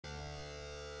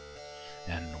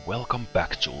And welcome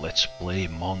back to Let's Play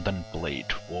Mount&Blade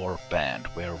Warband,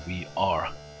 where we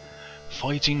are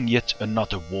fighting yet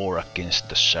another war against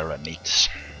the Sarranids.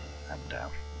 And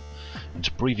in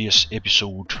the previous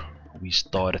episode we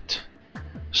started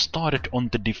on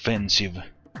the defensive,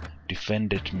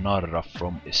 defended Narra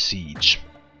from a siege.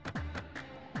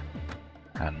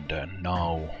 And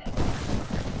now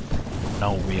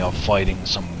we are fighting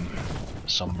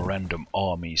some random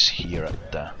armies here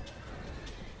at the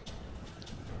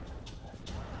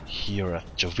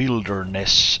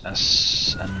wilderness,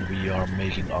 and we are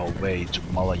making our way to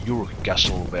Malayur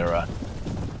Castle, where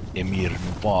Emir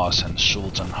Nuvaz and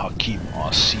Sultan Hakim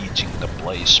are sieging the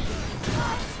place.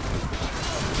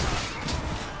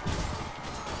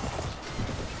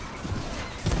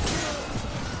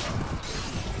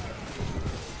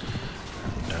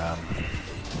 And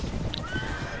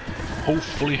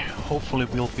hopefully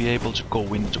we'll be able to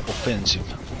go into offensive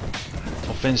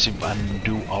and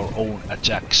do our own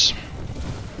attacks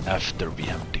after we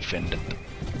have defended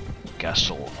the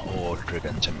castle or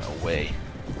driven them away.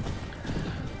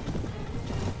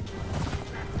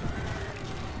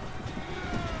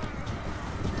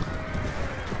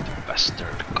 The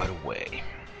bastard got away.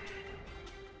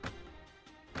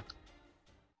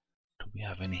 Do we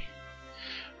have any?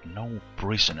 No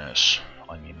prisoners.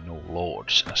 I mean no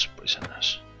lords as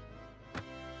prisoners.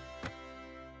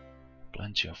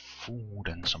 Plenty of food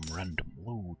and some random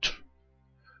loot.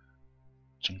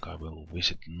 I think I will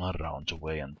visit Narra on the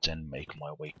way and then make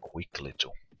my way quickly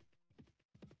to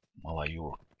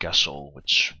Malayur Castle,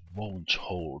 which won't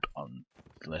hold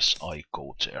unless I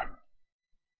go there.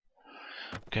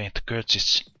 Okay, the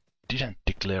Khergits didn't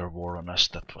declare war on us,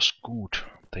 that was good.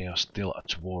 They are still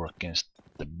at war against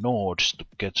the Nords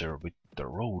together with the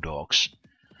Road Dogs,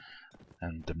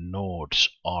 and the Nords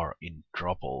are in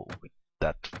trouble with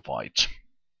that fight.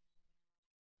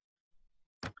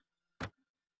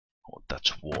 Oh,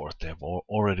 that's war. They've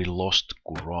already lost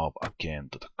Kurab again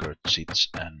to the Khergits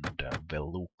and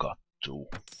Veluka to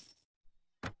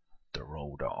the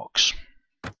Road Dogs.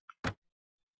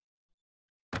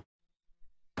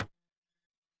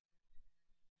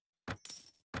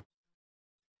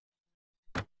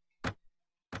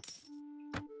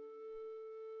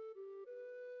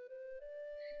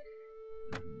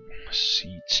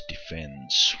 Siege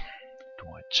defense. Do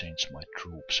I change my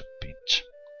troops a bit?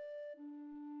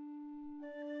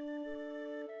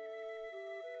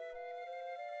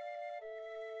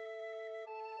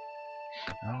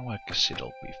 Oh, I guess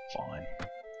it'll be fine.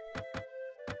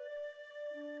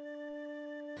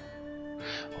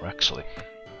 Or actually,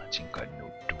 I think I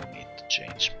do need to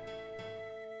change.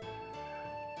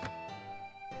 I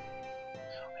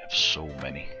have so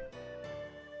many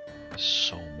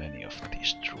of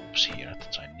these troops here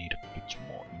that I need a bit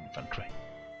more infantry.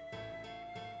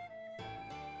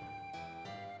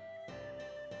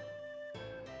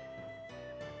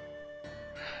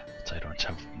 But I don't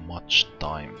have much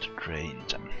time to train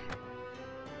them.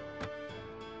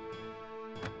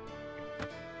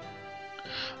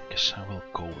 Guess I will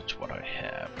go with what I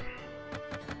have.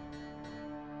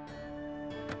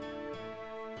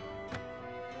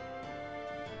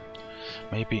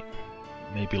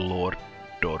 Maybe Lord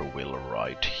Dor will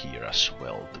ride here as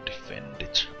well to defend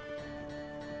it.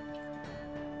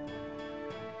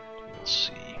 We'll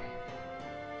see.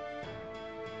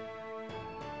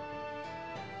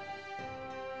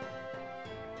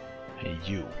 Hey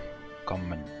you,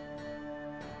 come and...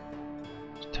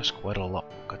 There's quite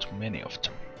many of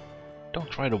them.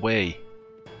 Don't ride away.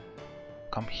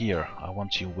 Come here, I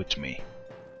want you with me.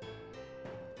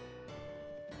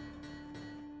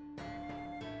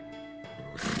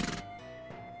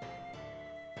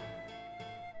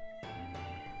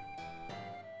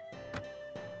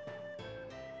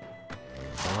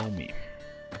 Follow me.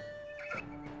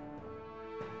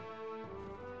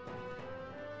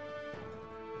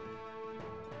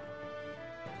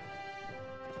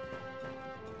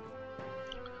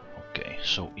 Okay,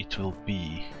 so it will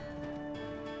be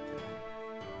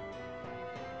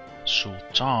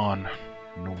Sultan,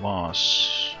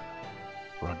 Nuvaz,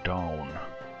 Radon.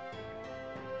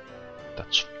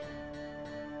 That's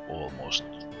almost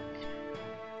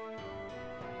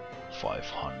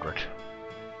 500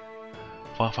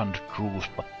 troops,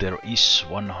 but there is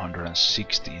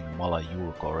 160 in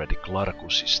Malayurk already.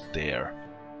 Klarkus is there.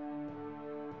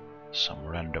 Some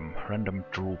random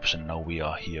troops, and now we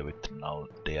are here with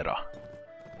Naldera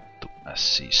to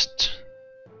assist.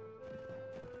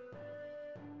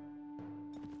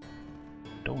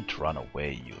 Don't run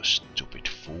away, you stupid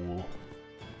fool.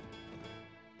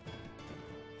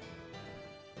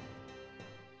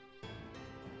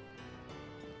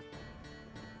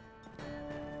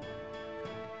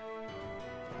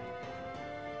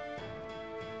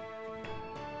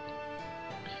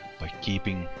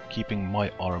 keeping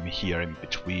my army here in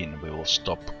between, we will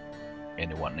stop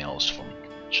anyone else from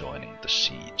joining the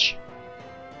siege.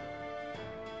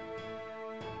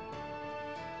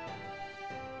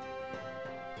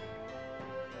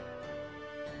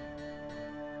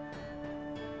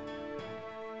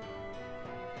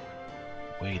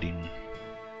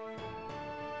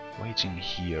 Waiting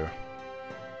here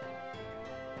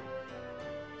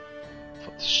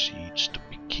for the siege to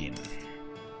begin.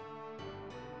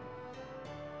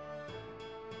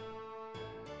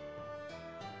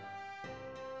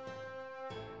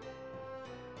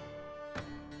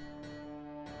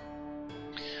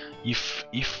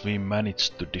 If we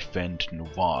manage to defend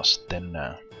Nuvas, then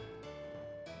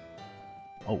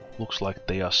oh, looks like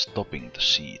they are stopping the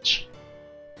siege.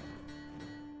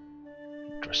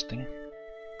 Interesting.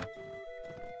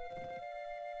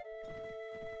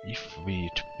 If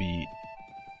we'd be...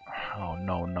 Oh,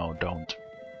 no, don't.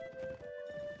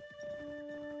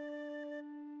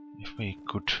 If we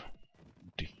could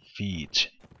defeat...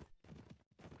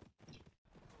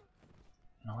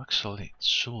 No, actually,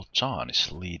 Sultan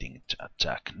is leading the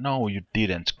attack. No, you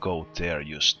didn't go there,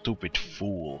 you stupid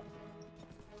fool.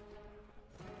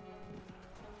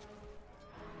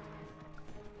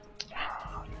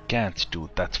 You can't do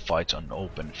that fight on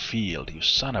open field, you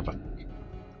son of a...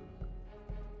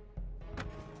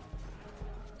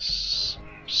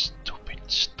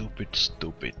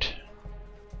 Stupid.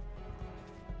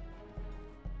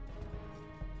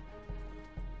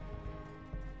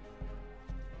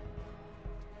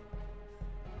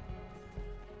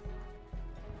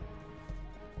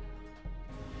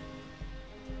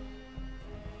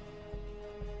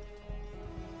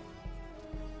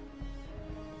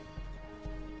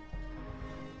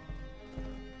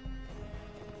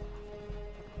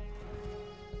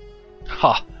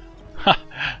 Ha!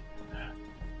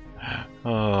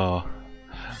 Oh,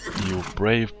 you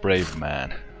brave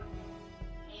man.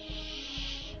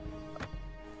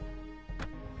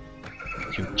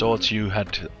 You thought you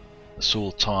had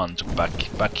Sultan to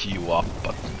back you up,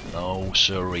 but no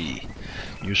siree.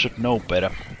 You should know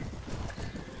better.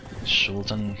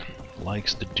 Sultan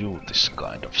likes to do this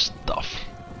kind of stuff.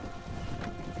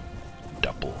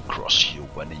 Double cross you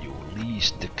when you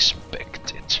least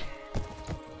expect it.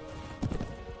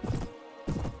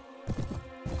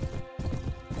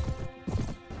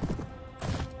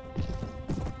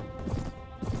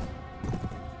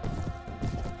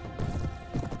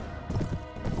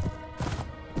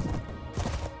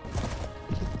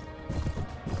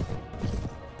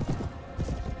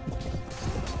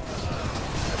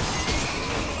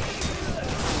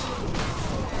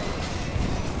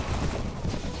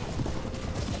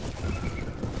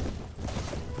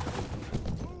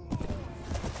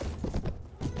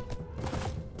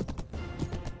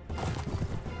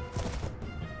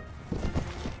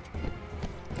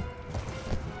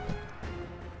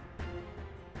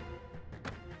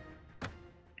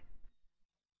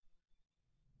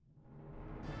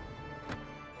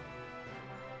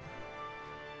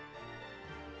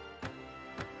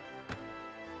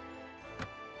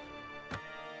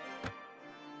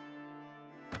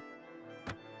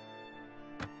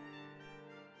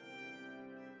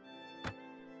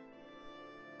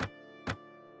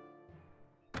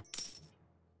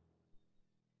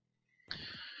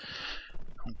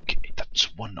 Okay,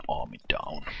 that's one army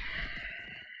down.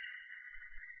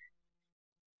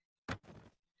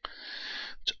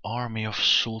 The army of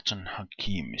Sultan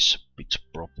Hakim is a bit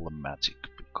problematic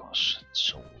because it's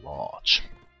so large.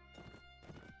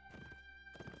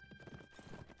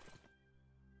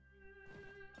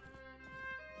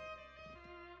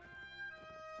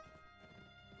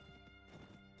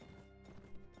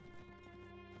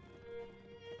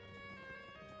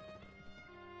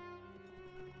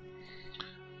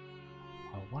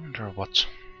 I wonder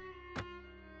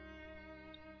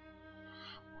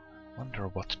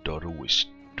what Doru is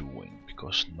doing,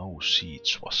 because no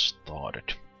siege was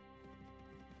started.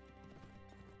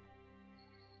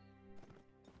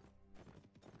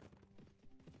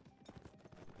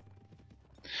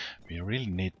 We really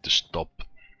need to stop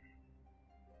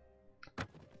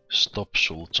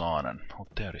Sultan and... Oh,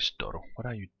 there is Doru. What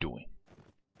are you doing?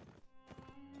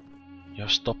 You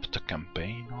have stopped the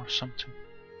campaign or something?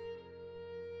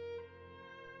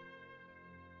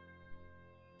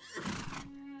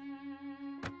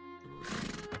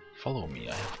 Follow me,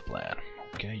 I have a plan.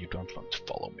 Okay, you don't want to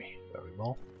follow me. Very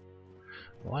well.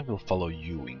 Well, I will follow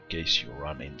you in case you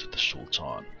run into the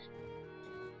Sultan.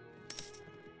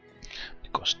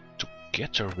 Because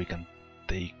together we can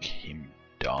take him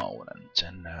down, and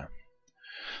then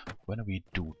when we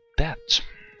do that,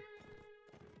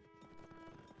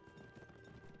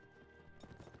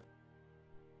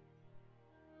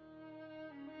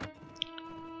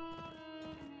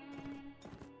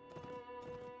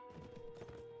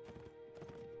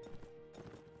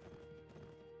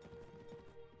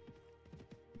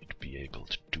 able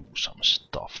to do some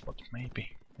stuff, but maybe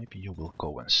you will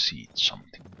go and see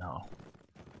something now.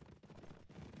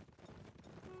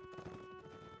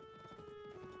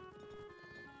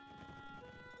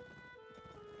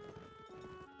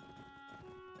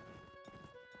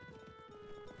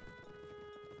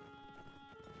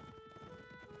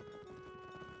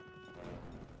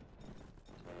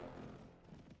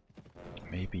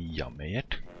 Maybe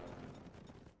Yamed?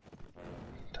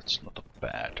 That's not a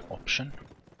bad option.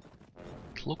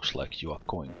 It looks like you are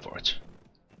going for it,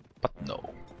 but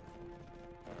no.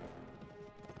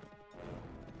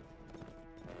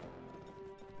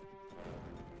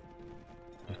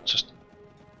 You're just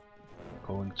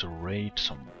going to raid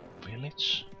some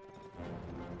village?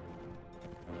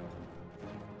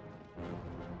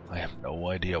 I have no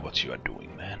idea what you are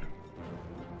doing, man.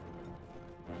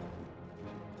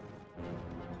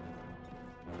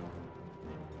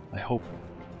 I hope...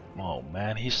 Oh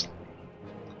man, he's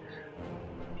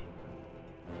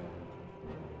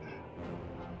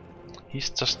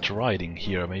just riding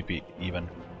here, maybe even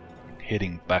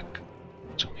heading back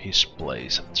to his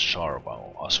place at Sharva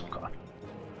or Asukan.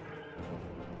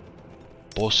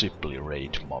 Possibly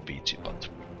raid Maviti, but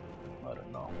I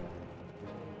don't know.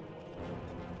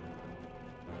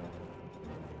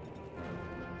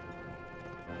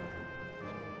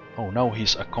 Oh, now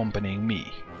he's accompanying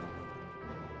me.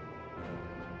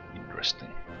 Interesting.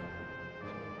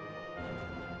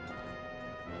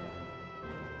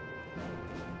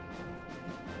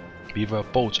 We were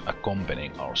both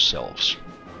accompanying ourselves.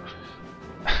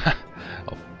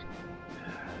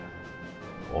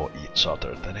 Or each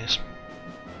other, that is.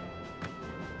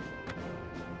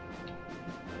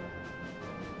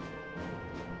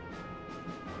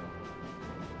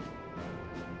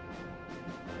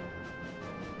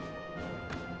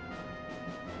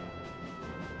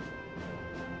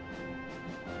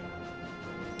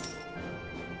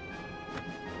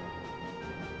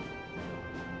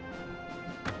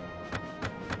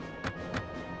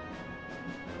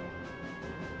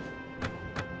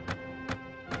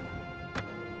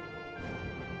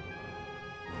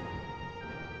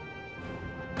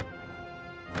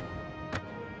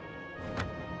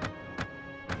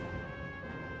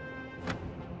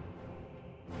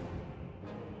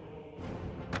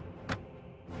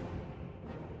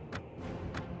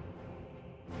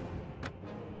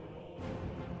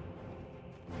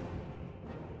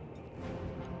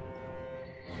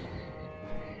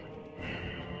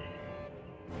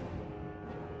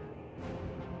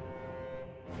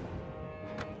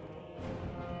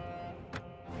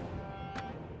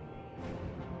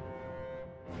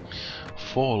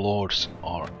 Four lords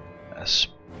are as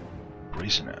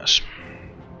prisoners.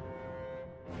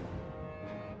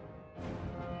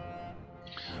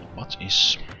 What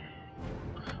is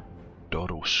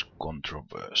Dorus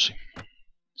controversy?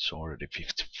 It's already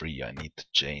 53, I need to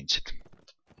change it.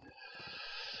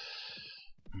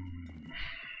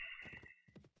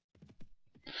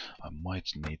 I might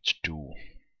need to do...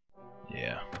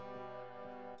 yeah.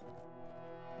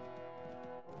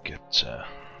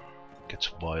 Get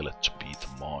Violet to be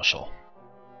the marshal.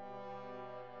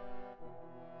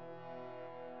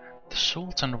 The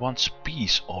Sultan wants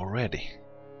peace already.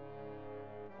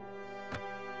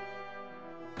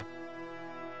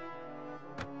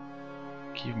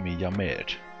 Give me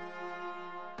Yamed.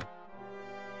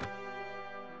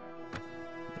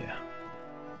 Yeah.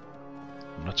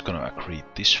 I'm not gonna agree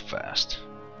this fast.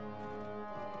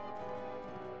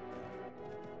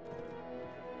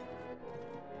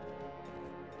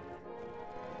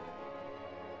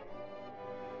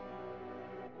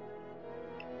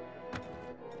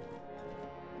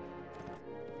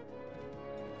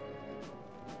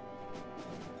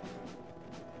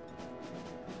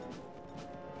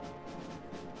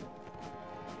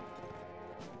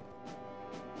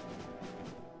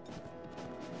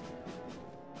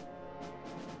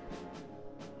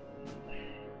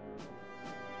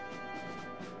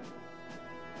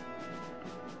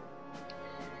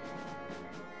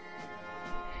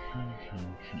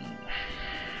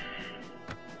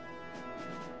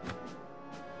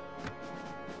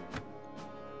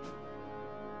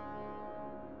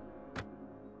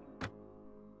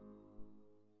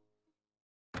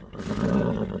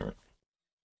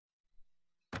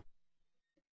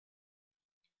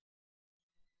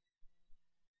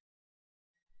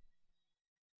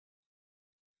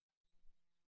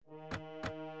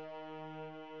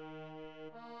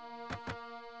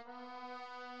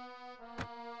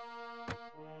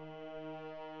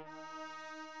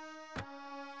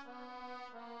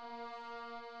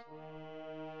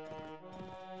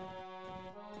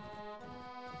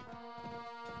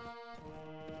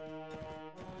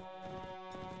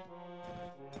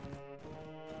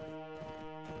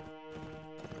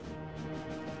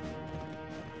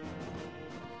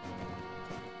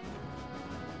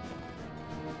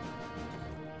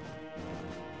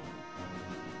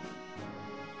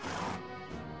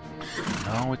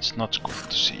 Now it's not good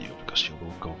to see you, because you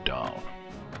will go down.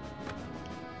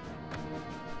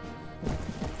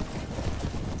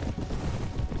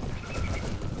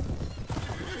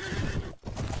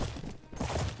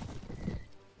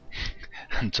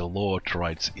 And the Lord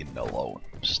rides in alone.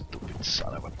 Stupid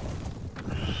son of a...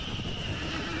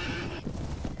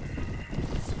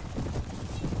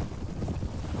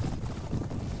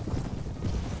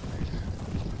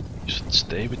 You should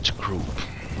stay with the group.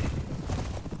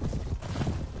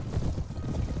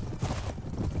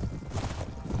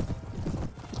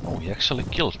 Oh, he actually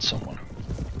killed someone.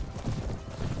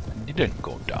 And didn't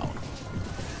go down.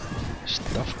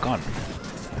 Tough gun.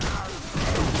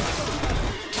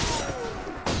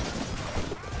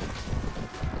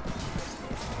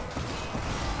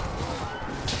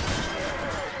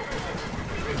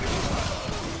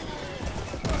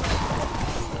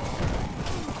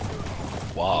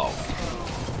 Wow,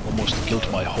 almost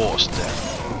killed my horse there.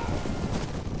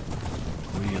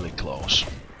 Really close.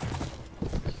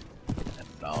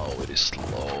 And now it is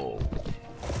slow.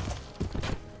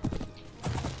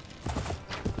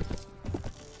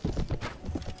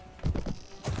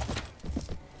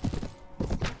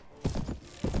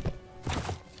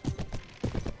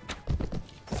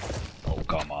 Oh,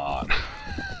 come on.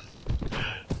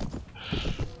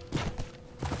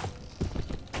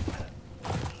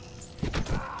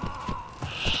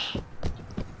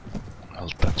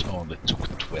 Only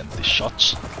took 20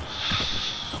 shots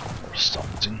or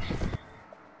something.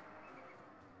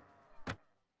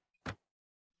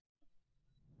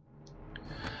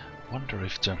 Wonder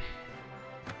if the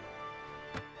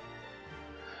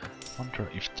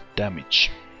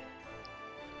damage.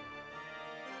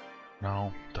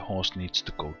 Now the horse needs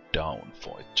to go down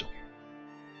for it to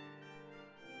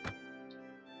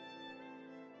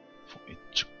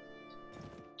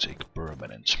take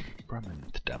permanent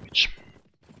damage.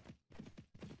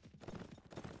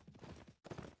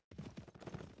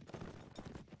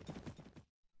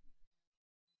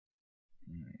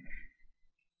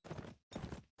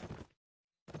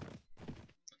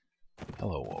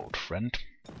 Hello, old friend.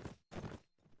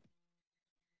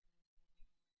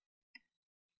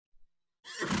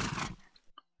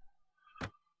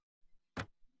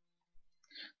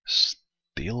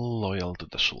 Still loyal to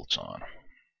the Sultan.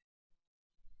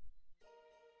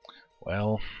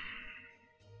 Well,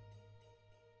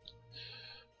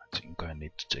 I think I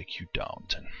need to take you down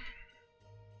then.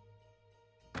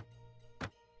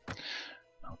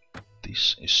 Now,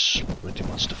 this is pretty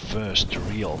much the first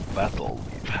real battle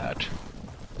we've had.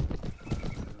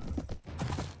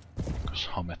 Because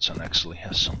Hametsan actually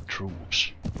has some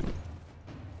troops.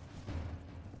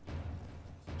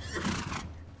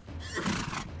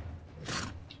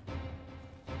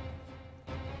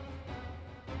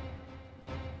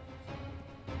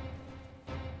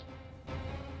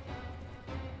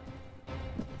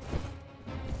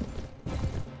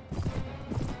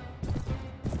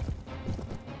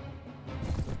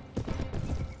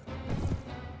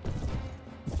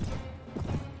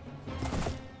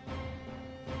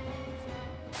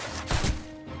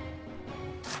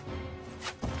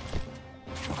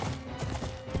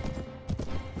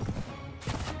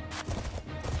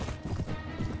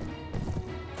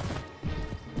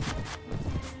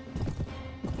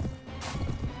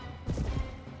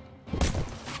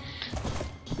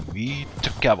 Meet the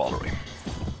cavalry.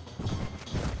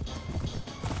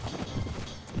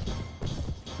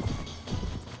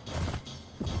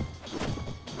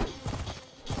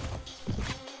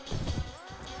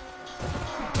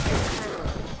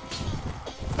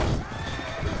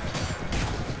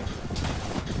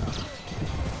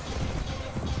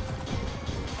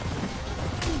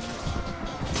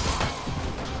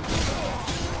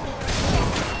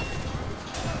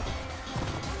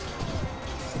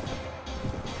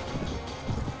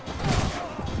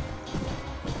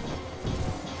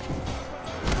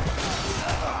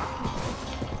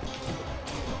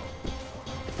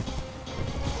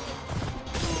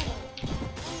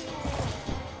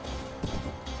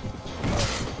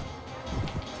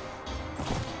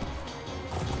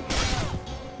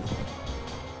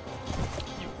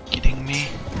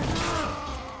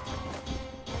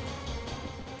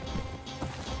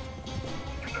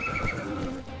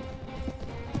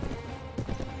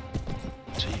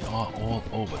 All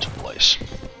over the place.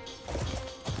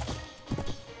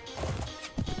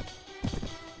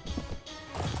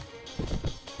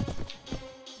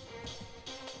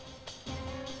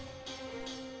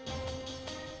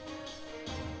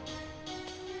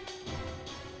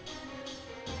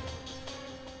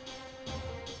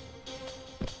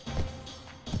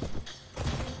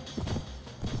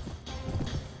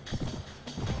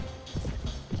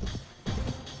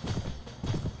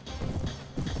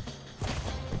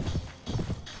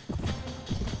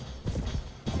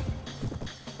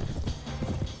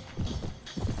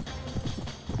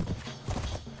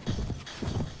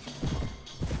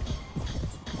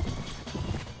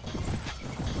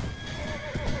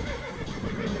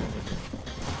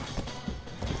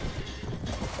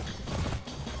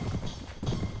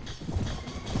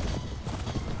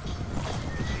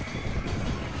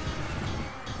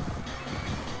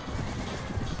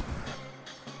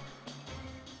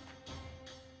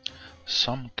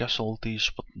 some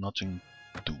casualties, but nothing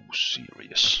too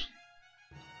serious.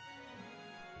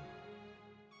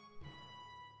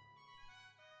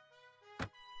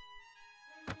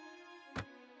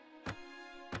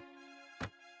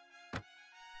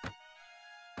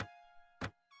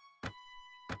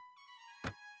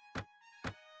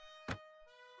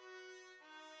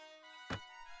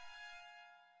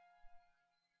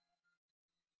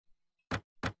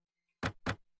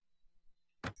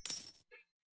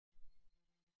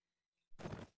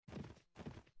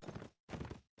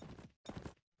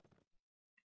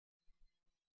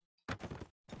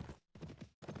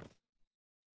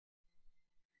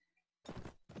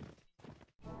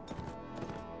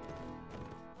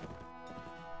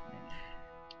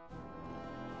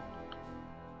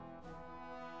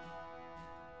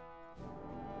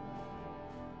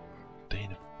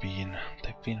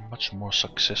 They've been much more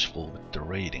successful with the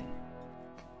raiding,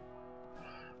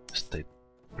 as they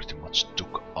pretty much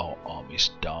took our armies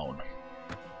down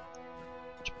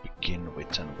to begin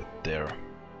with, and with their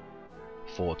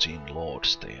 14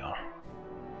 lords they are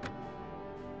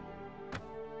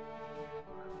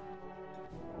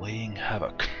laying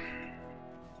havoc.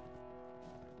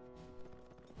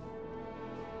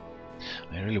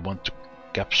 I really want to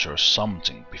capture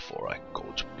something before I go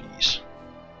to peace.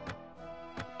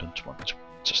 I don't want to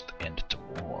just end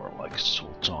the war like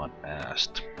Sultan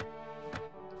asked.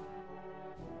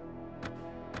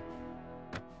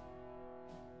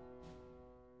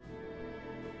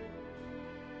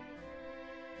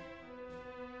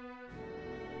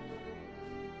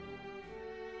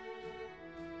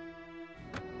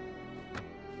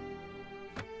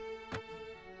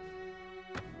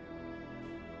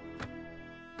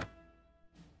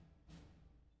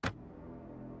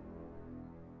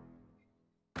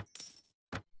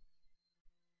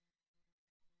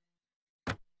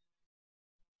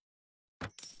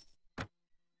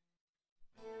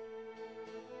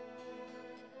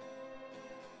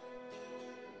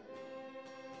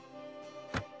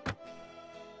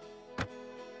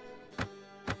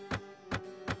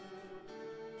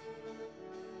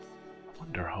 I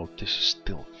wonder how this is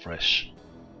still fresh.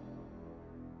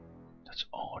 That's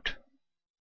odd.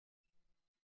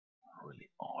 Really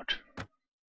odd.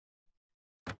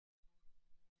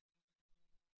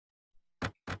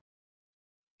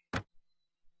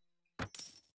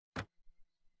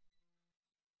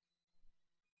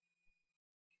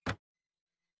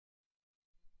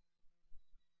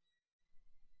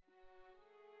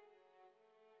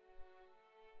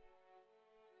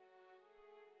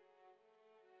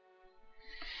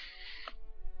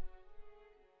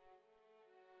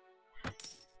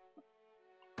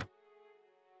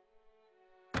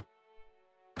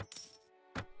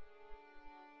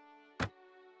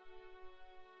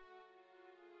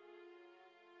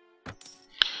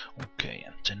 Okay,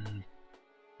 and then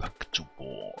back to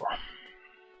war.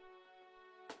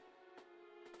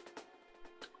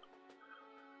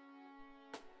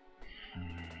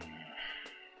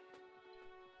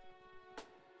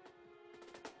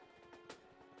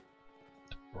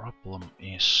 The problem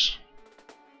is,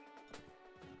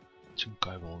 I think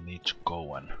I will need to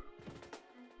go and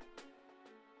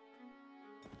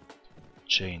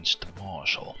change the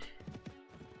marshal.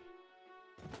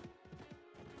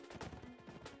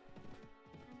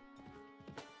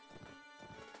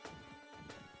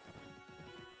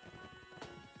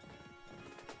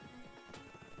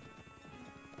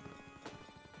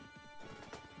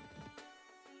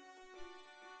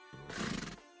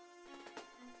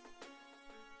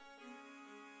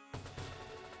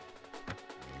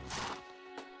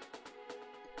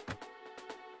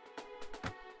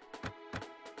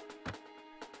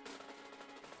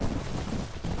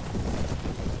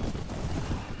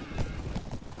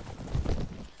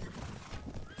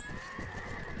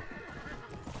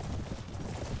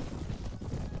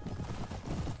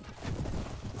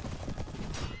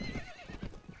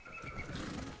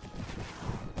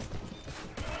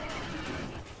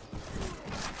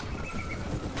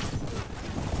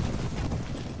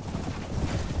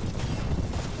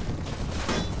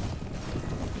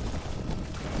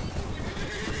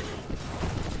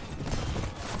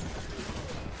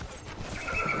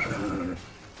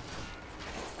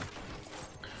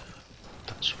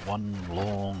 One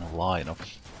long line of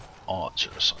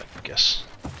archers, I guess.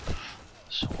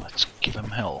 So let's give them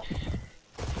hell.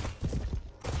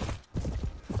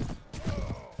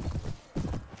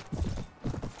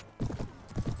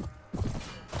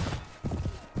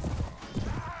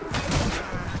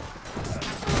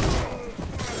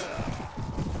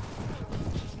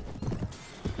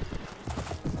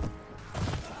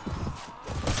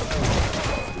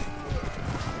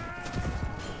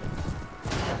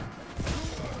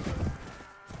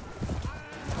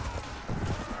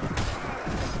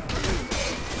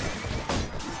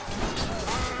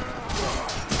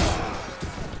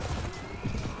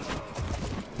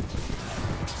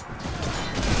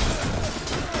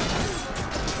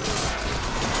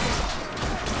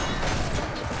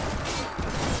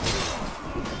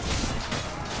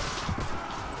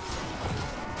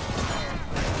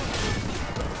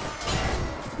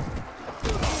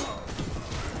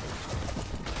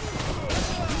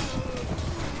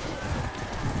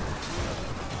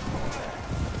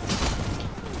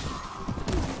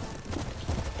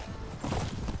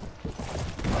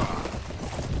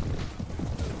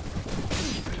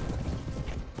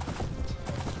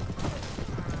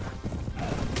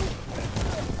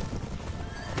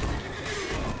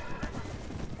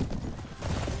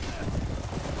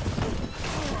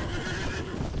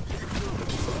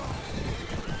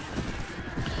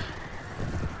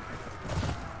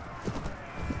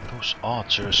 Those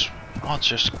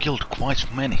archers killed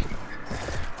quite many.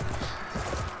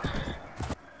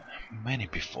 Many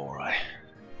before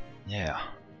yeah.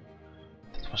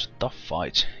 That was a tough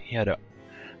fight. He had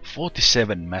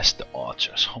 47 master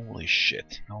archers. Holy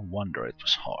shit. No wonder it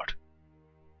was hard.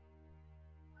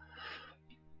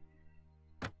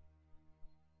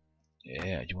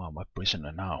 Yeah, you are my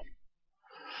prisoner now.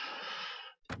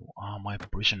 You are my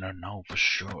prisoner now for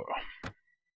sure.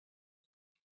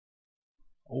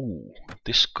 Oh,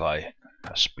 this guy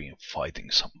has been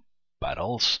fighting some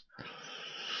battles.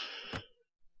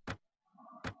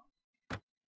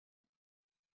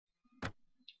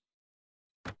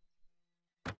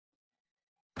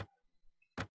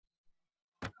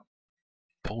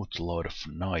 Boatload of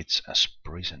knights as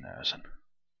prisoners and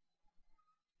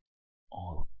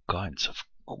all kinds of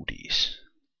goodies.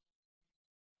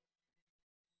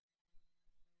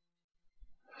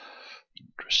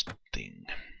 Interesting.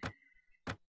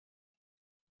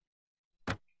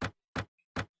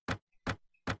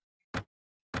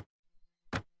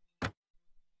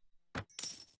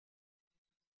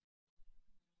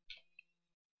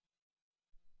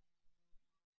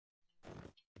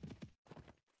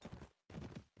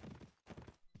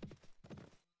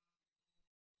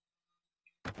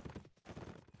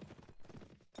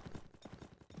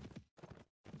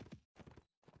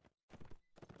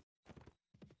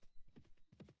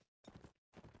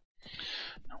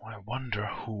 Now I wonder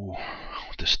who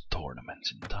this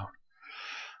tournament's in town.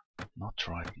 Not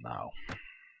right now.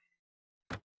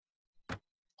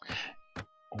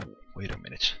 Oh, wait a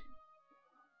minute.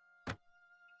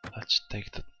 Let's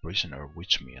take that prisoner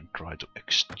with me and try to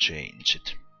exchange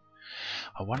it.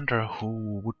 I wonder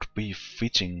who would be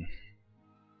fitting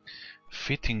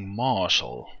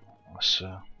marshal as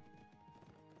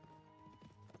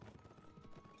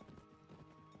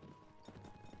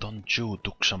Don Chu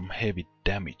took some heavy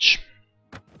damage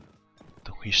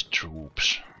to his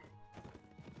troops.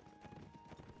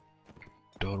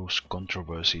 Doru's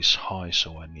controversy is high,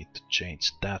 so I need to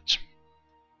change that.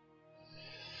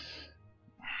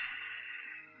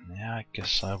 Yeah, I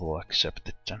guess I will accept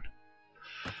it then.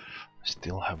 I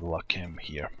still have Lakem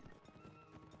here.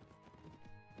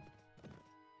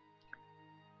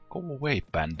 Go away,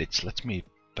 bandits, let me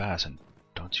pass and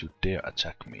don't you dare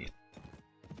attack me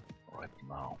right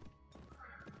now.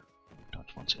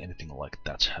 Don't want anything like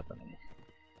that happening.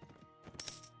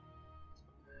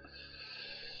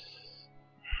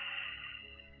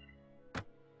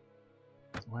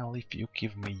 Well, if you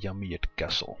give me Yamiet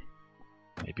Castle,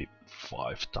 maybe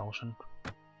 5,000.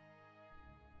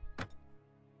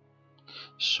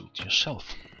 Suit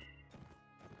yourself.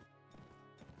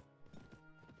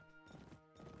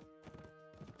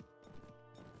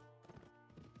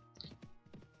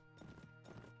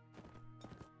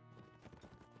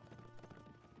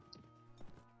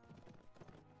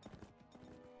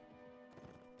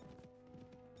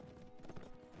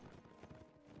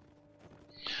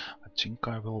 I think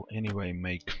I will anyway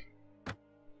make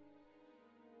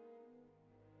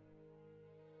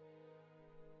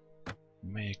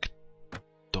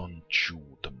Don Chu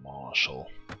the marshal.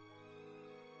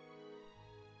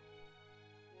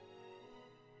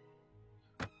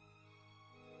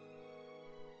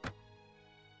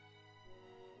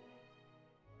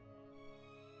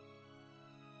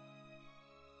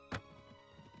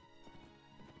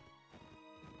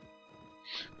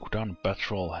 Kudan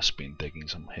patrol has been taking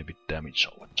some heavy damage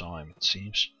over time, it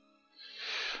seems.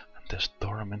 And there's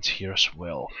tournaments here as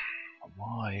well.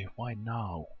 Why? Why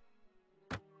now?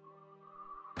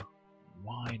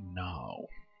 Why now?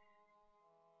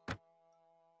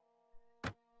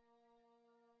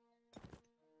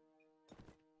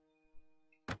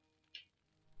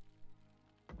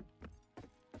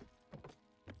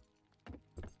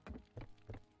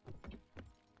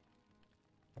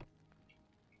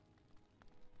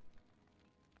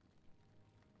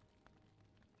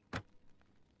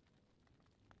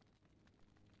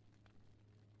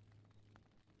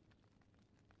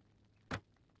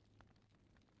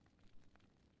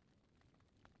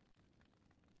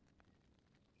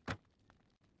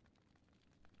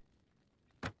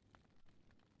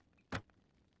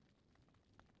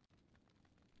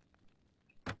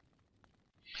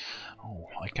 Oh,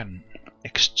 I can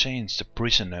exchange the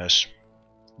prisoners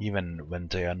even when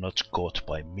they are not caught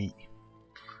by me,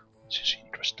 which is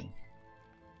interesting.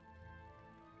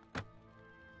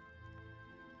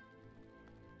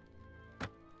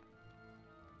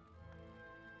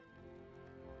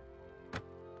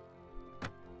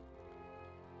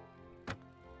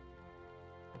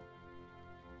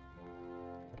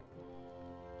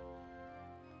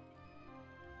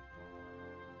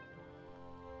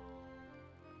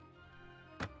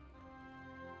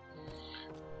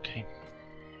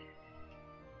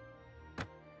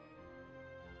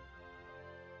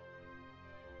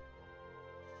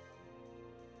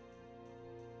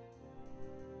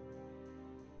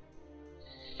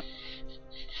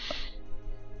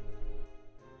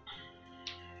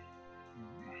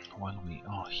 while we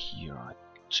are here, I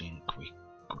think we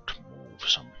could move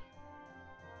some.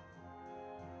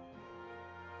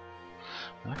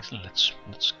 Well, actually, let's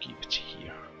keep it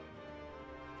here.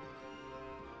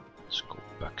 Let's go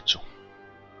back to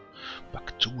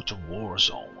the war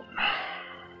zone.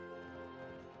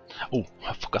 Oh,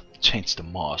 I forgot to change the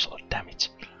muzzle. Damn it!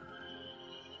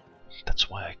 That's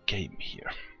why I came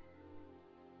here.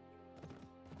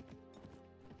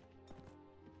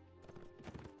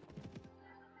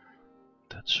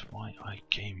 That's why I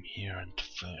came here in the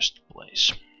first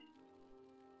place.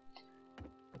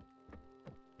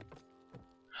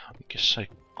 I guess I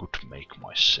could make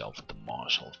myself the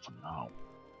marshal for now.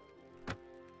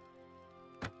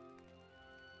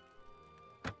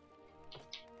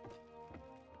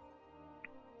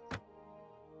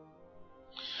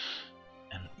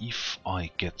 And if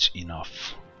I get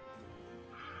enough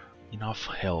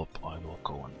help, I will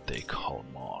go and take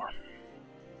Halmar.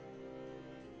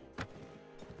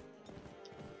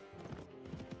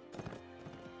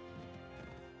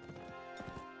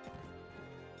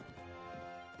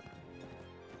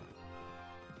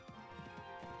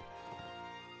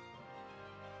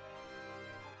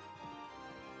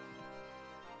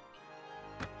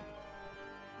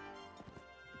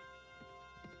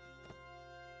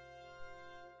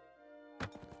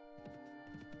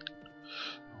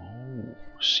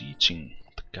 Sieging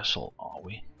the castle, are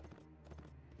we?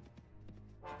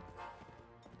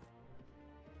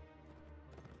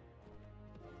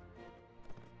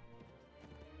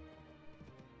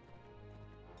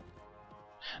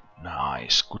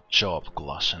 Nice, good job,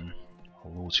 Glassen.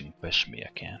 Losing Pesmi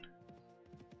again.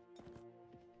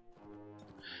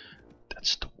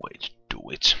 That's the way to do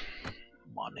it.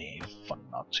 Money for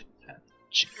nothing and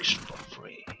chicks for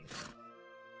free.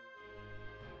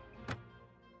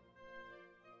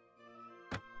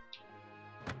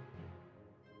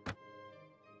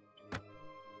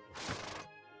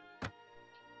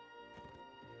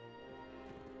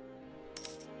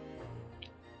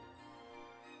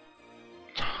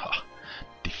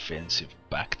 Defensive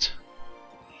backed.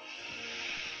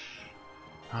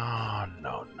 Ah,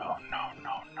 no.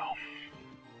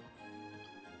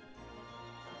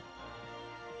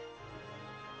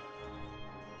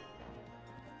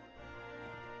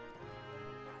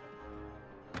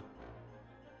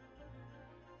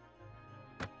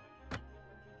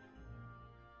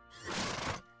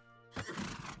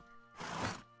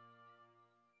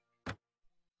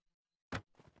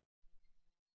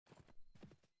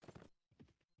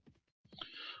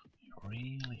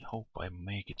 Really hope I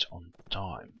make it on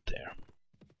time there.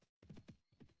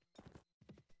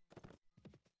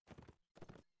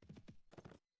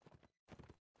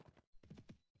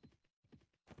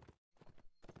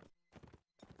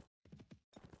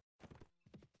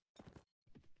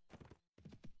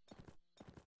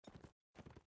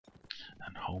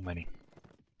 And how many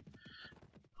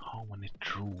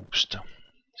troops the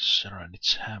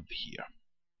Sarranids have here?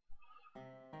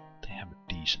 They have a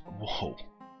decent. Whoa!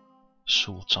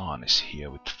 Sultan is here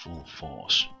with full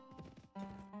force.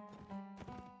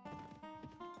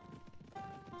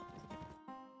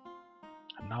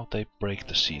 And now they break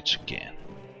the siege again.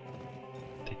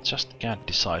 They just can't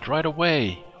decide right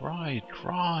away. Right,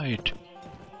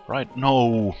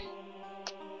 no.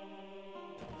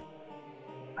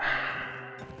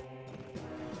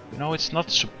 You know, it's not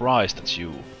a surprise that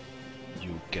you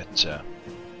get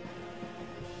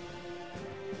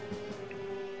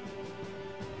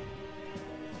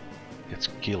gets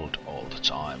killed all the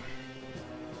time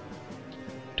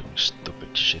doing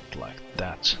stupid shit like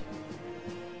that.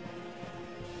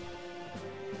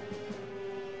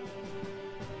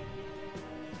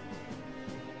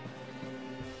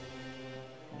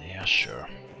 Yeah, sure.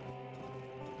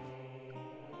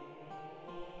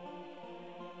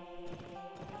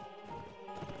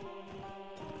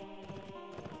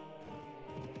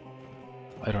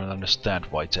 I don't understand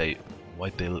why they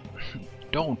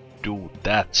don't do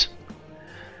that.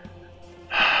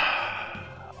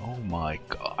 Oh my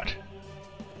god.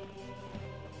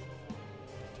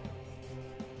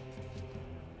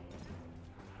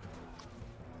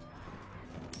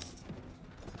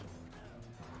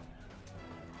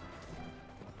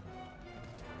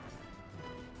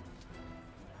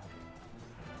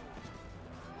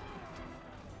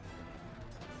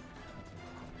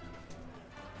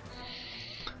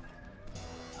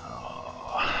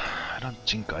 I don't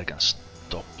think I can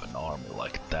stop an army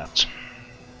like that.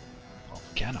 Or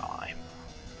can I?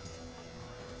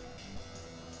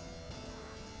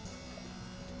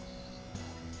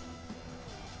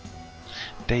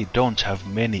 They don't have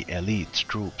many elite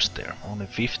troops there. Only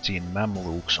 15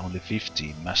 Mamluks, only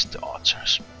 15 Master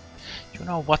Archers. You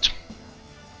know what?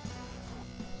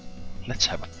 Let's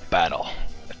have a battle.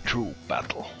 A true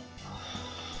battle.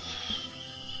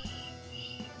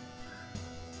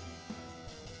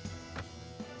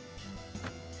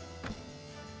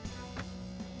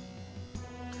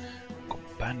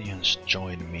 Companions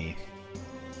join me.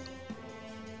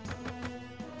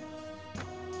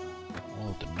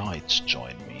 All the knights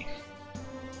join me.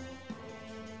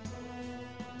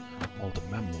 All the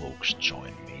Mamluks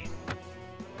join me.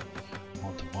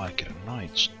 All the Viking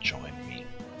knights join me.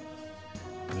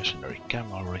 Mercenary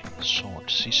cavalry, sword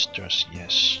sisters,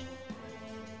 yes.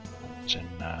 And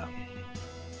then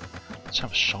let's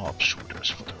have sharpshooters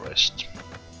for the rest.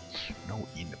 No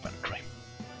infantry.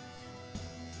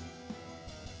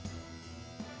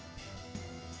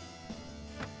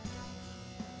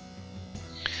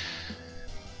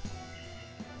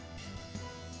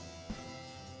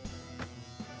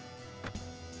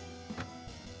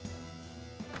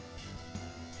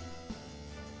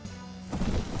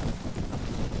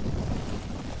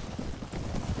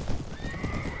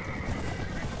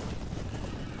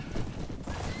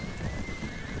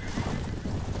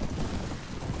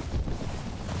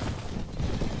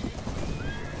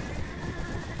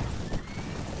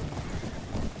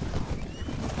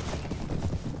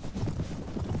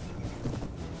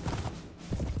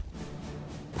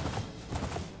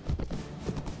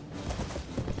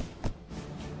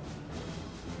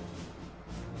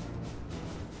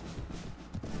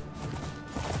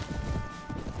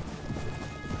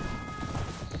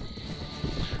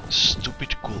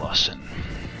 Stupid Kulasen.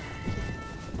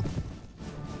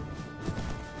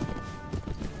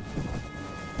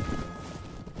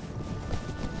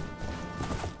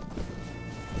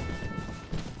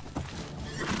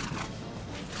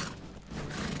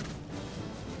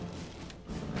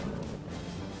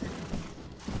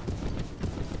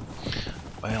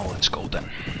 Well, let's go then.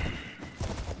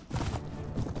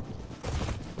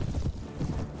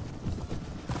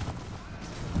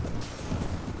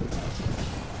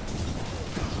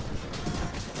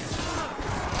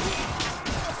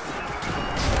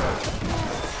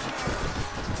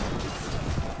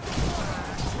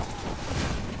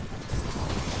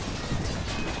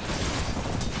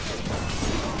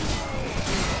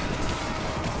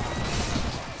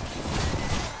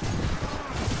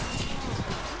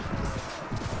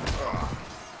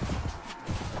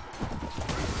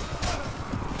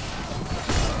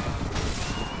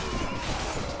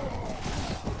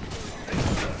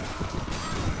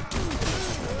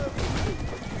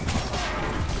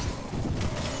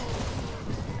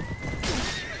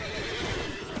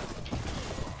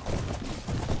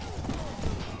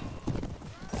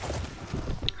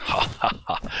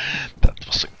 That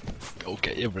was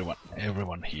okay.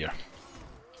 Everyone here.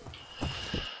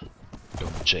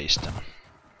 Don't chase them.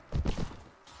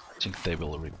 I think they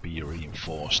will be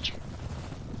reinforced.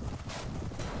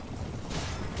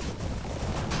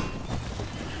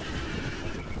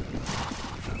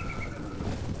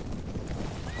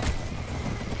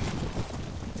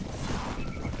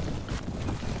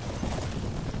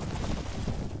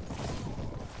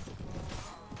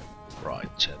 Right,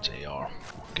 there they are.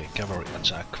 Okay, cavalry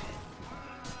attack.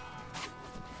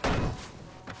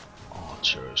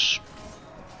 Archers.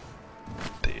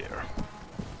 There.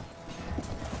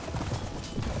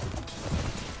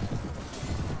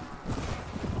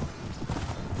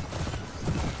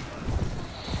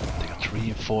 They got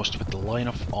reinforced with the line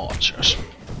of archers.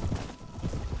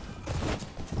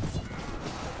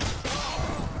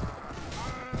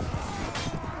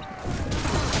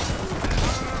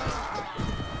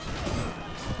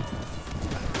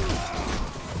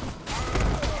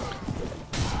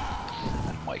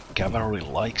 Cavalry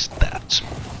likes that.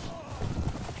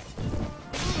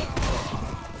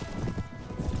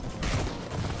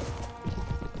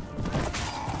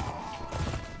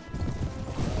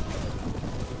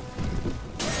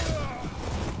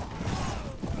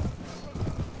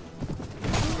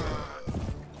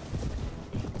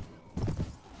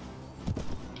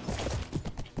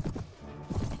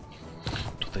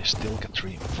 Do they still get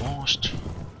reinforced?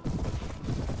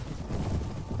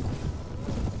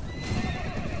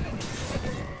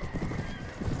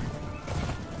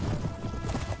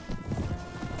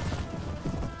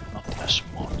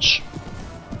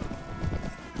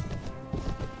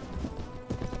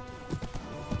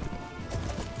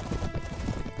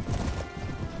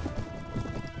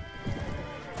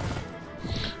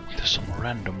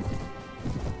 Random.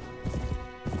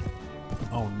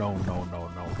 Oh no.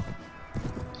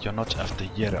 You're not after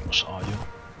Jeremus, are you?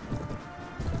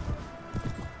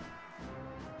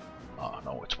 Ah,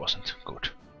 no, it wasn't. Good.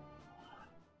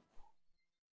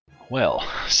 Well,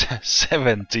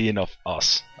 17 of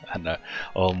us and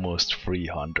almost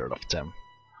 300 of them.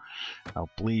 Now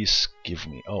please give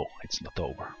me... Oh, it's not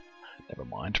over. Never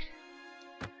mind.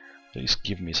 Please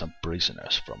give me some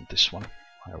prisoners from this one.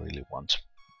 I really want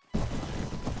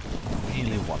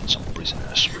some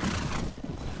prisoners.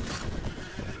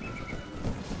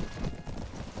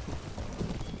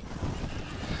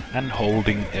 And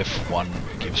holding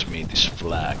F1 gives me this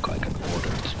flag. I can order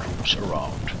the troops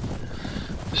around.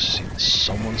 Since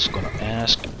someone's gonna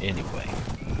ask anyway.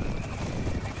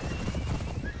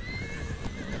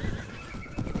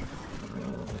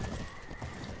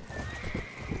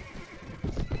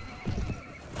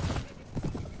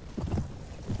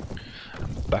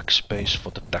 Backspace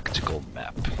for the tactical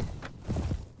map.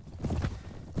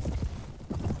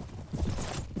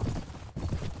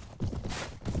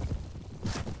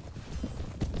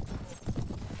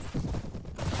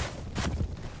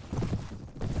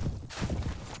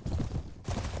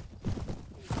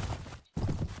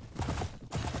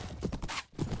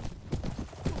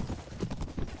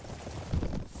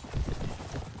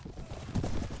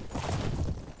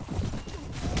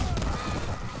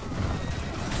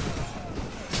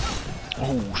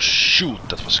 Oh shoot,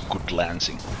 that was a good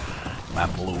lancing.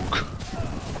 Map Luke.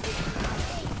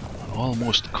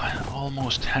 Almost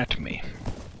had me.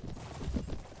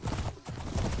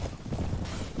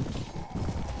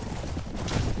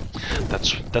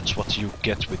 That's what you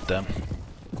get with the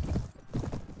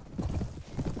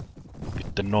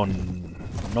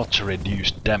not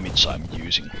reduced damage I'm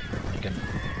using. You can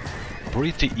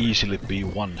pretty easily be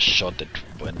one-shotted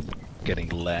when getting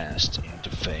lanced into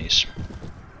face.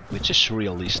 Which is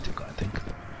realistic, I think.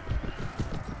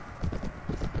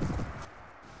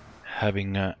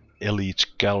 Having an elite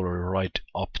cavalry right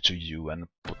up to you and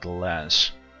put a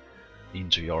lance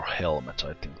into your helmet,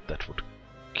 I think that would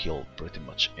kill pretty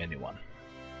much anyone.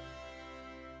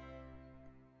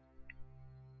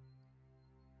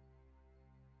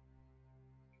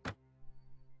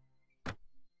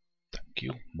 Thank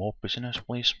you. More prisoners,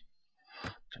 please.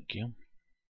 Thank you.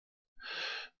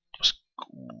 It was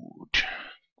good.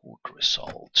 Good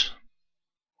result.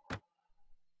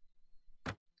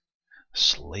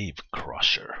 Slave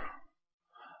crusher.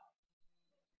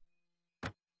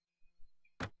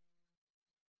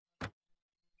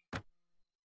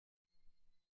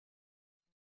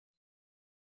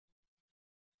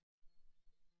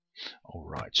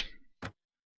 Alright.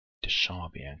 The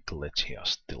Shavi and Khergits are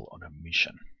still on a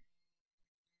mission.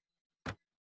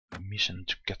 A mission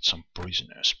to get some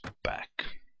prisoners back.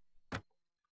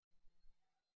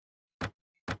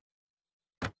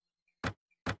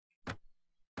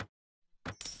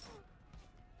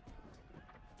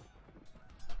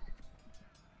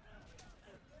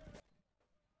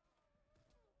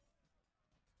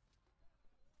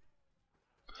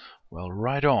 Well,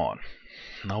 right on.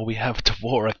 Now we have the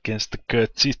war against the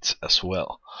Khergits as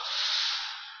well.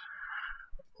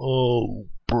 Oh,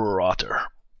 brother.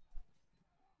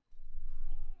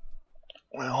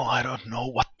 Well, I don't know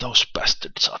what those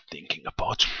bastards are thinking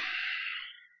about.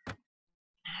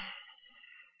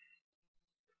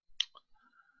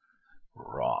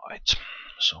 Right.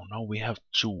 So now we have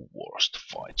 2 wars to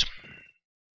fight.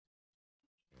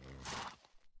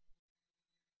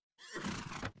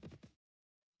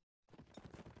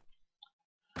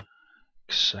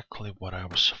 Exactly what I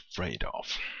was afraid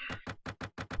of.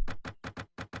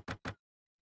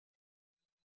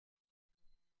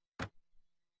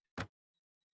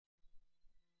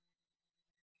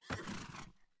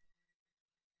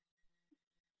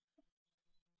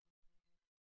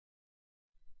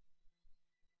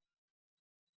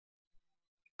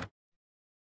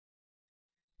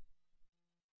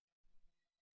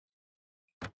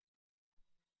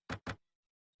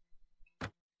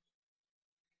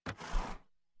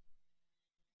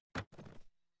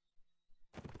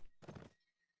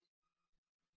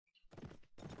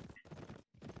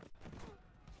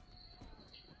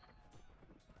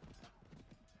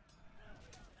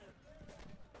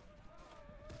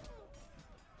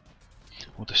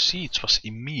 Well, the siege was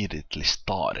immediately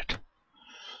started.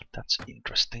 That's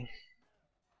interesting.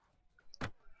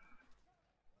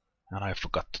 And I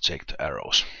forgot to take the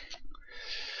arrows.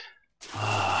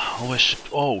 Always.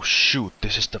 Oh shoot!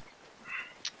 This is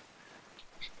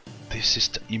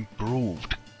the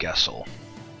improved castle.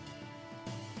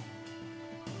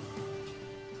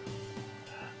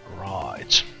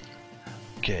 Right.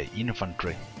 Okay,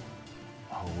 infantry.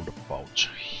 Hold about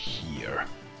here.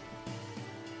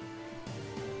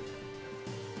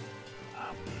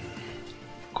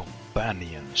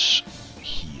 Companions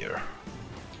here.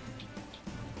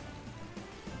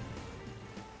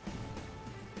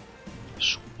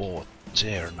 support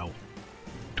there. Now,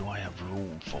 do I have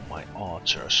room for my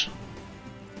archers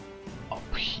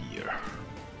up here?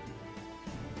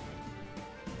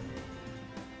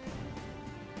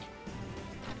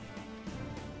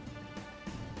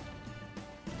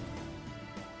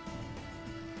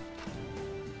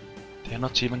 They're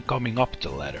not even coming up the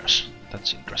ladders.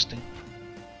 That's interesting.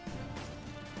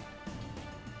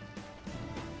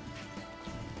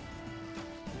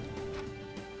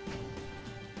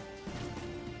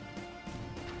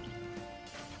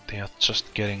 They are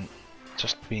just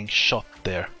being shot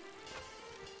there.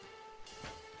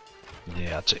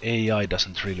 Yeah, the AI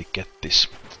doesn't really get this.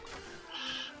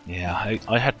 Yeah,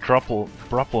 I had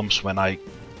problems when I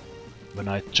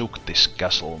took this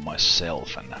castle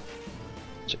myself, and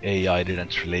the AI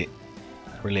didn't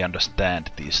really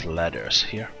understand these ladders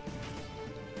here.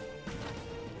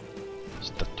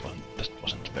 So that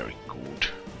wasn't very good.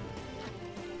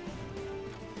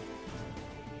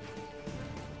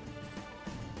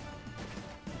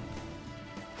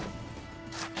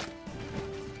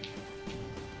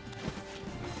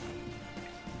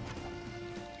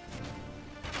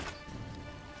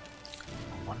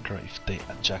 I wonder if they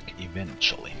attack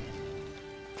eventually.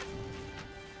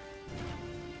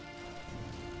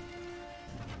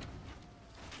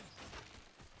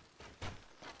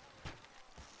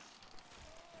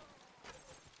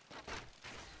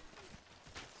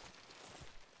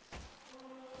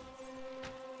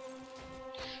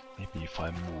 Maybe if I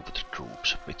move the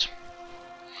troops a bit.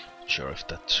 Not sure if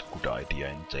that's a good idea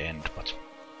in the end, but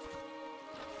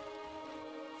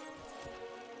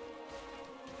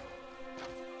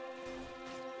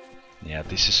yeah,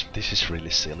 this is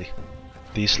really silly.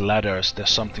 These ladders, there's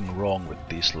something wrong with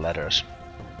these ladders.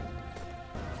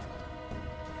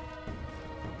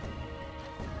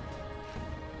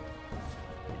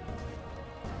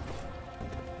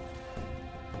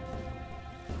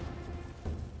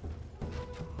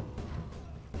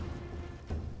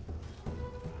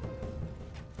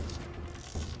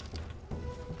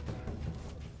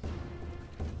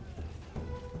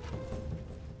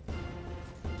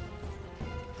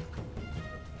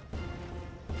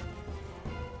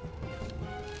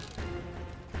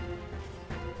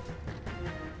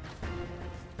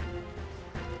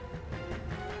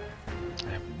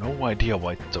 No idea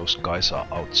why those guys are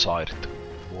outside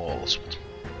the walls, but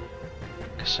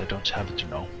I guess I don't have to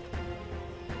know.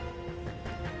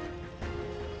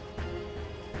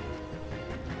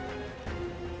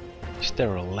 Is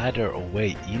there a ladder or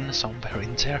way in somewhere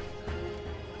in there?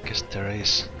 I guess there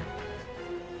is.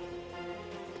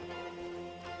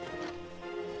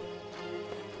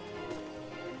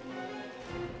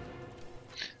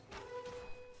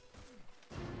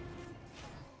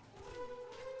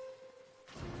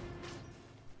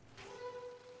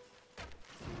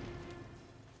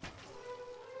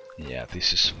 Yeah,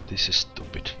 this is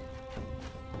stupid.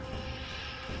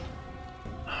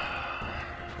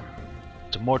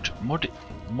 The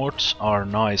mods are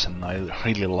nice, and I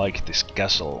really like this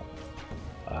castle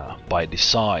by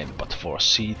design, but for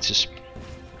sieges,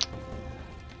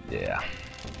 yeah,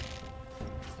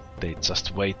 they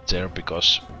just wait there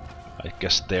because I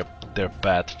guess their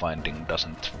pathfinding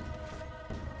doesn't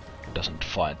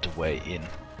find a way in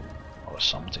or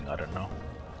something. I don't know.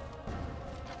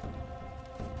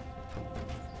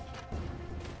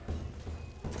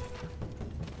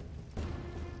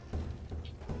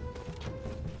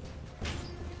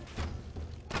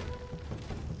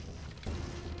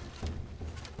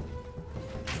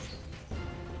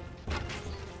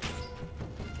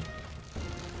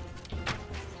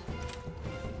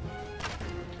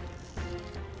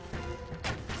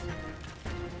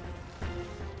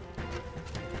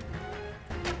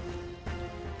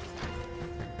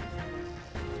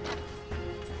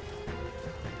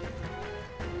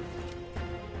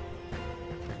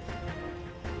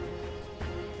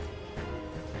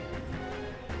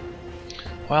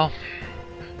 Well,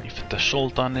 if the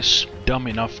Sultan is dumb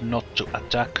enough not to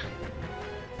attack,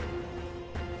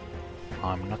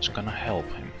 I'm not gonna help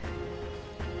him.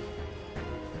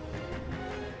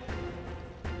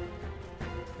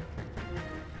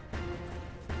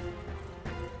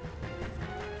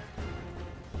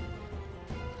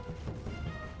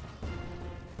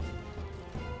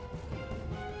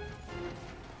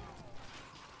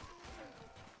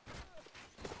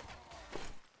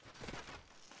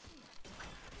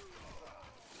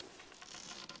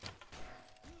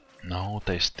 No,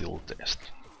 they still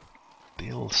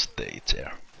stay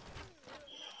there.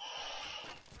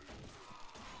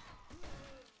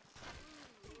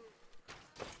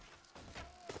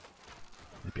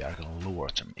 Maybe I can lure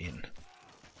them in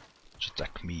to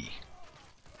attack me.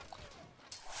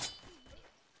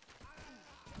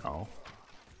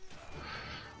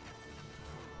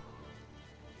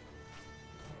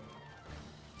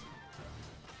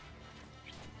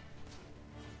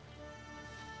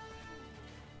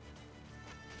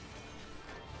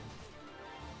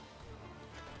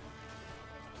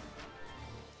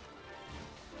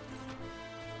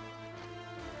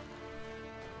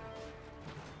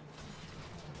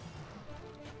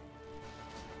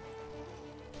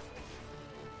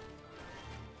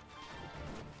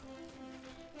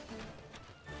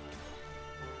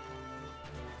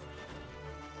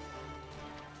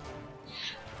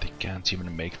 Can't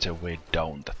even make their way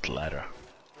down that ladder.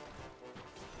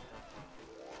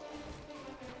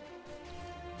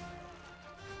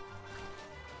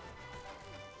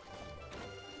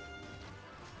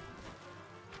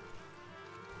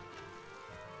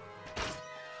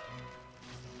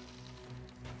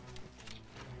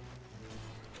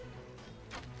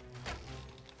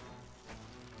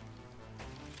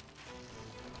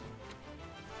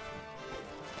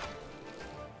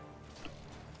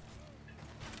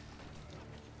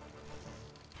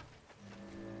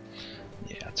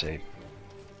 Yeah, they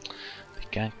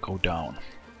can't go down.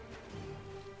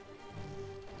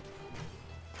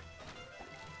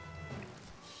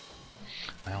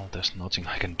 Well, there's nothing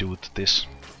I can do to this.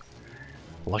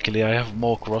 Luckily I have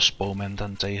more crossbowmen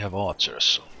than they have archers,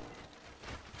 so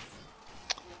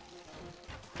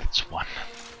that's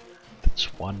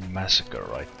one massacre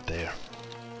right there.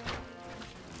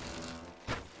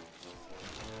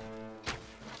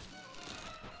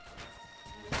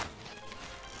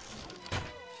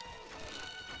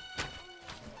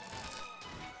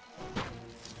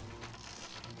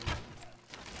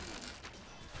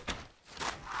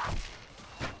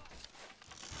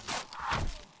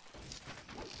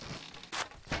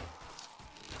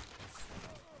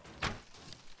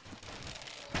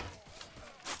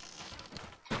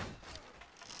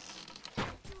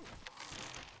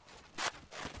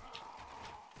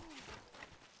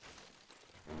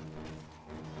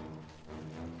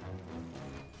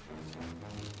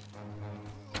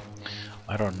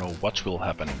 I don't know what will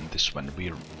happen in this when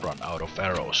we run out of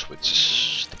arrows, which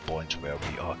is the point where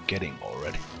we are getting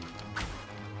already.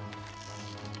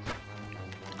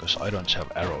 Because I don't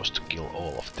have arrows to kill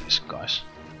all of these guys.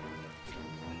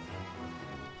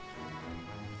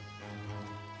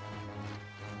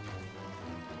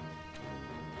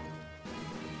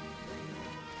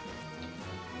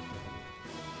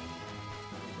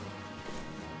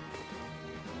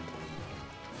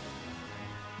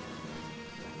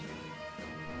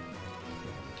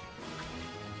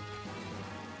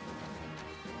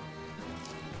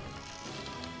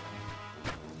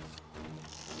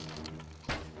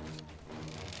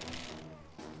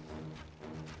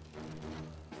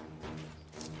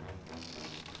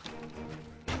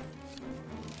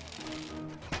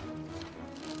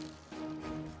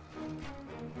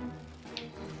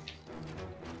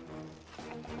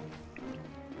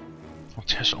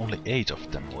 There's only 8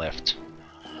 of them left.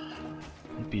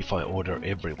 Maybe if I order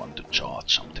everyone to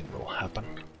charge, something will happen.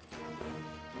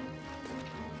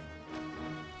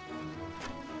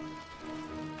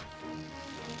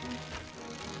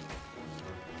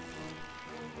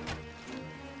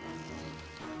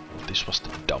 This was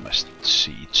the dumbest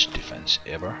siege defense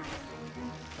ever.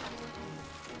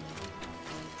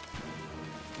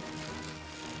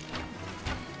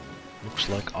 Looks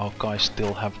like our guys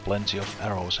still have plenty of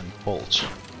arrows and bolts.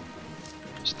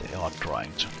 So they are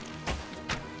trying to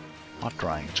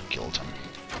kill them.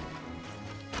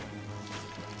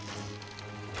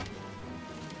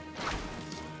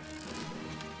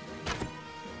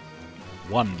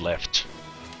 One left.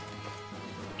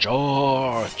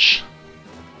 Charge!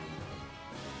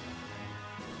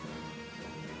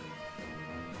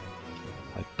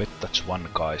 I bet that's one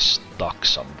guy stuck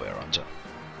somewhere on the...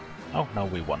 Oh, now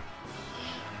we won.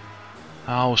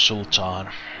 Oh, Sultan,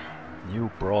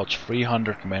 you brought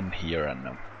 300 men here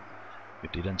and you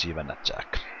didn't even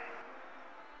attack.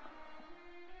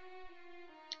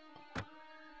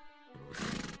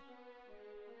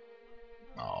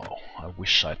 Oh, I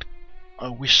wish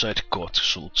I'd caught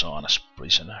Sultan as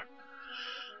prisoner.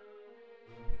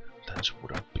 That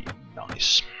would have been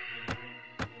nice.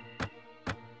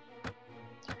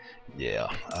 Yeah,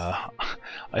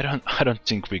 I don't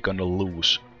think we're gonna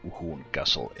lose Uhun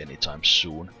Castle anytime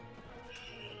soon.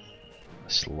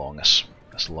 As long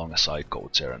as I go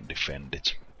there and defend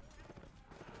it.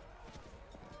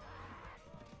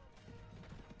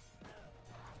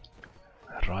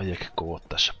 Rajek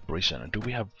caught as a prisoner. Do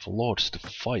we have lords to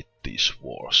fight these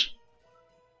wars?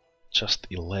 Just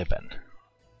 11.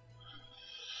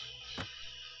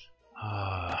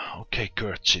 Okay,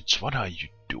 Khergits, what are you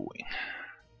doing?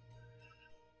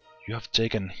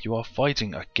 You are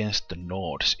fighting against the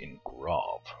Nords in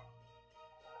Grav.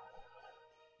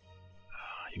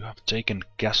 You have taken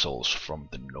castles from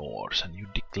the Nords and you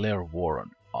declare war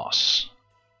on us.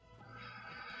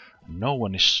 No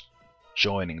one is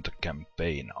joining the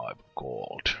campaign I've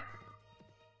called.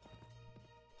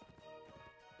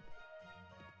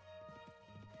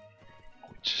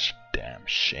 Which is a damn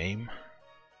shame.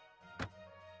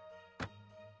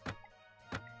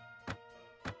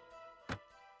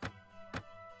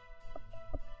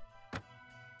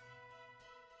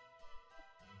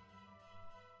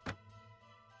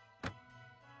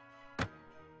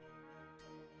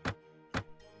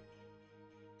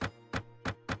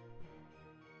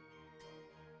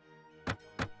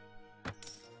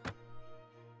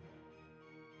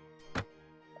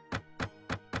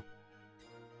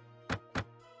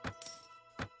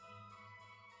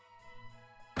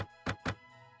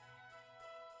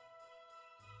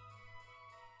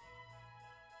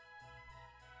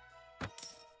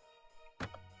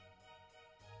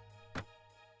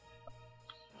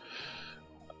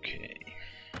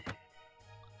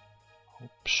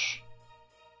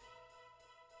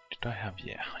 What I have?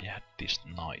 Yeah, I had these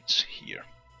knights here.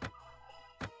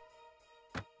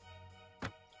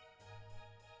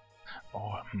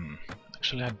 Oh,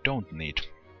 actually I don't need.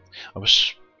 I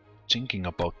was thinking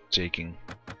about taking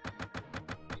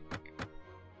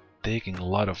a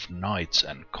lot of knights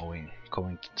and going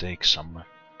to take some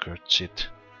Khergit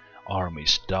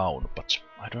armies down, but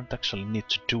I don't actually need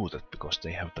to do that because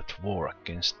they have that war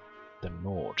against the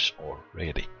Nords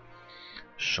already.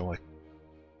 So I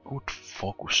could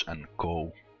focus and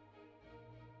go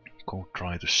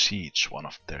try to siege one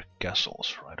of their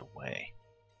castles right away.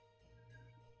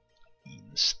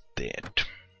 Instead.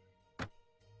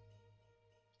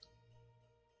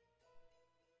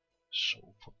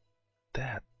 So for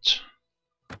that,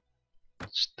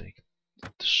 let's take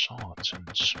the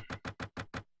sergeants.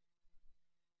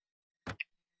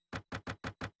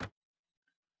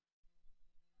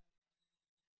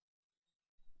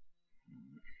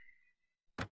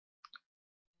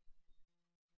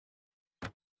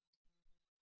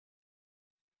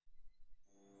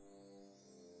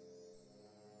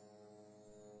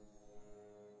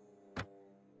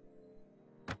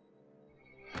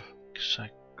 I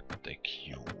could take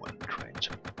you and train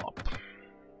them up.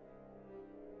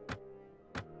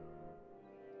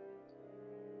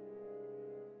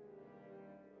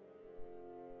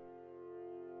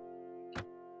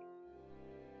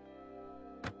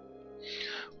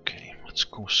 Okay, let's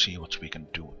go see what we can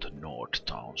do with the Nord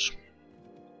towns.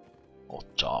 Or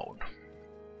town.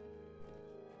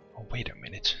 Oh, wait a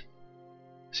minute.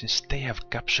 Since they have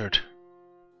captured...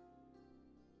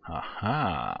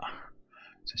 Aha!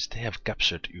 Since they have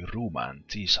captured Uruma and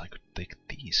these, I could take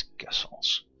these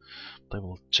castles. But I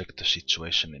will check the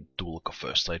situation in Tulka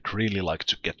first. I'd really like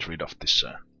to get rid of this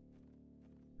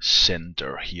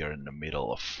center here in the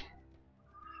middle of...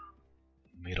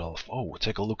 Oh,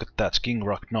 take a look at that. King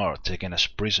Ragnar taken as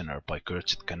prisoner by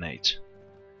Khergit Khanate.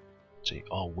 They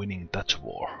are winning that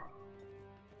war.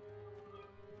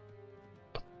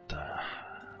 But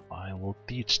I will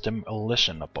teach them a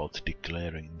lesson about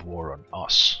declaring war on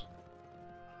us.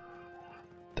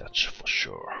 That's for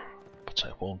sure. But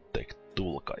I won't take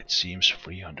Tulka, it seems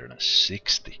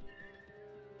 360.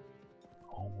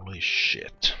 Holy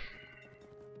shit.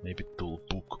 Maybe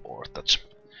Tulbuk or that's...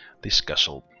 This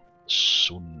castle,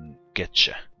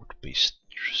 Sunketje, would be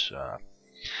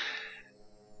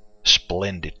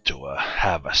splendid to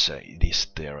have as it is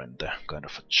there in the kind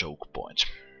of a choke point.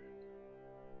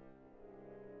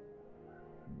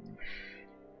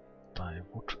 I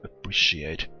would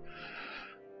appreciate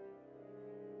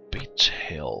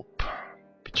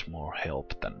bit more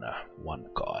help than one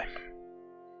guy.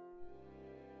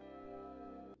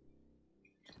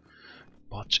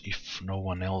 But if no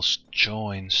one else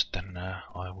joins, then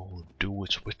I will do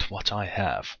it with what I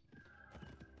have.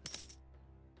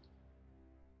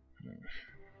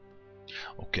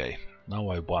 Okay, now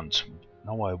I want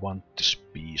this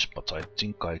piece, but I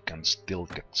think I can still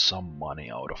get some money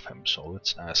out of him, so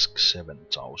let's ask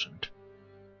 7,000.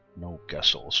 No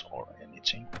castles or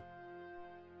anything.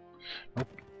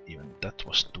 Nope, even that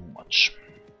was too much.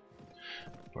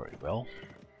 Very well.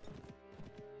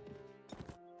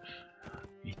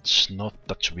 It's not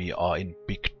that we are in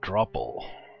big trouble.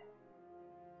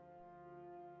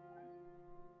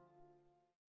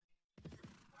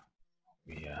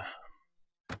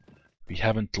 We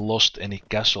haven't lost any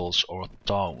castles or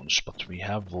towns, but we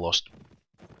have lost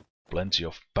plenty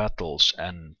of battles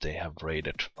and they have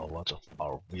raided a lot of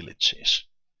our villages.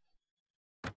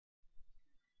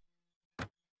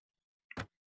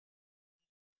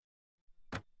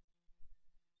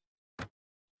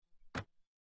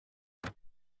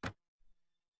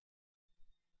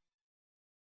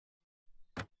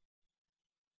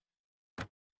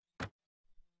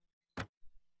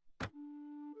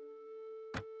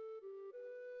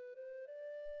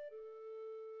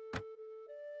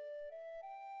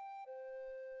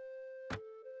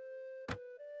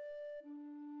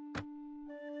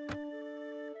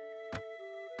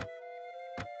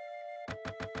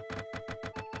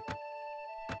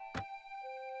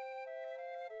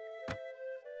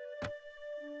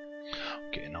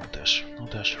 Okay, now there's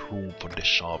room for the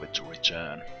Shavi to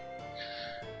return.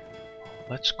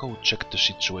 Let's go check the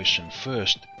situation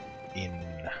first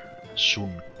in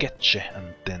Sunketje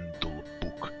and then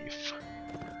Tulbuk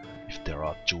if there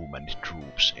are too many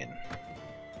troops in.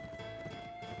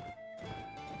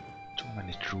 Too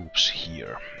many troops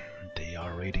here. They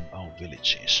are raiding our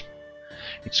villages.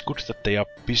 It's good that they are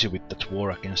busy with that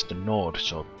war against the Nord,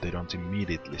 so they don't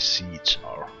immediately siege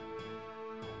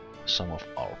some of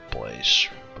our place.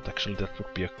 But actually that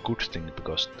would be a good thing,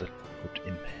 because that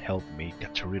would help me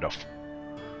get rid of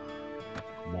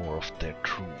more of their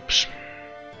troops.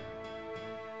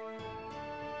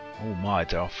 Oh my,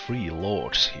 there are 3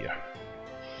 lords here.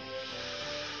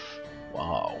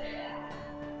 Wow.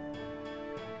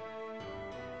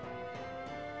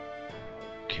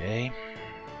 Okay.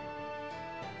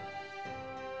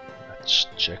 Let's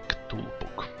check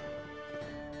toolbook.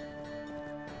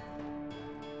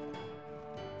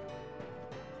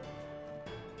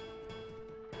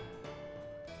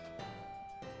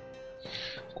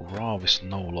 Kurav is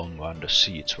no longer under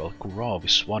siege. Well, Kurav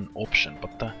is one option,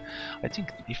 but I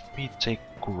think if we take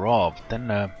Kurav, then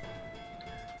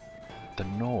the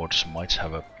Nords might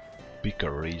have a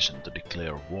bigger reason to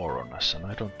declare war on us, and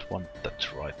I don't want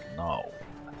that right now,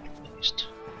 at least.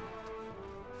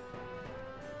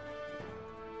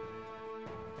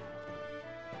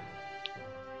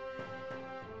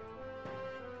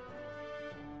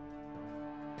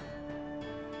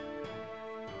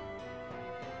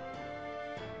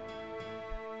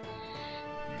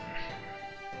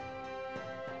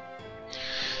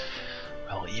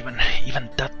 Well, even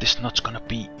that is not gonna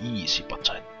be easy, but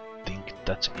I think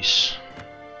that is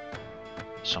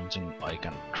something I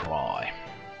can try.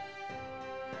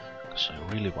 Because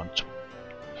I really want to...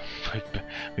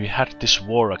 We had this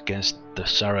war against the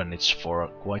Sarranids for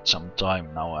quite some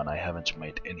time now, and I haven't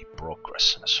made any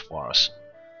progress as far as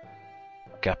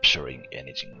capturing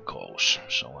anything goes.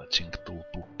 So I think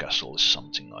Tulpuk Castle is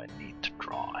something I need to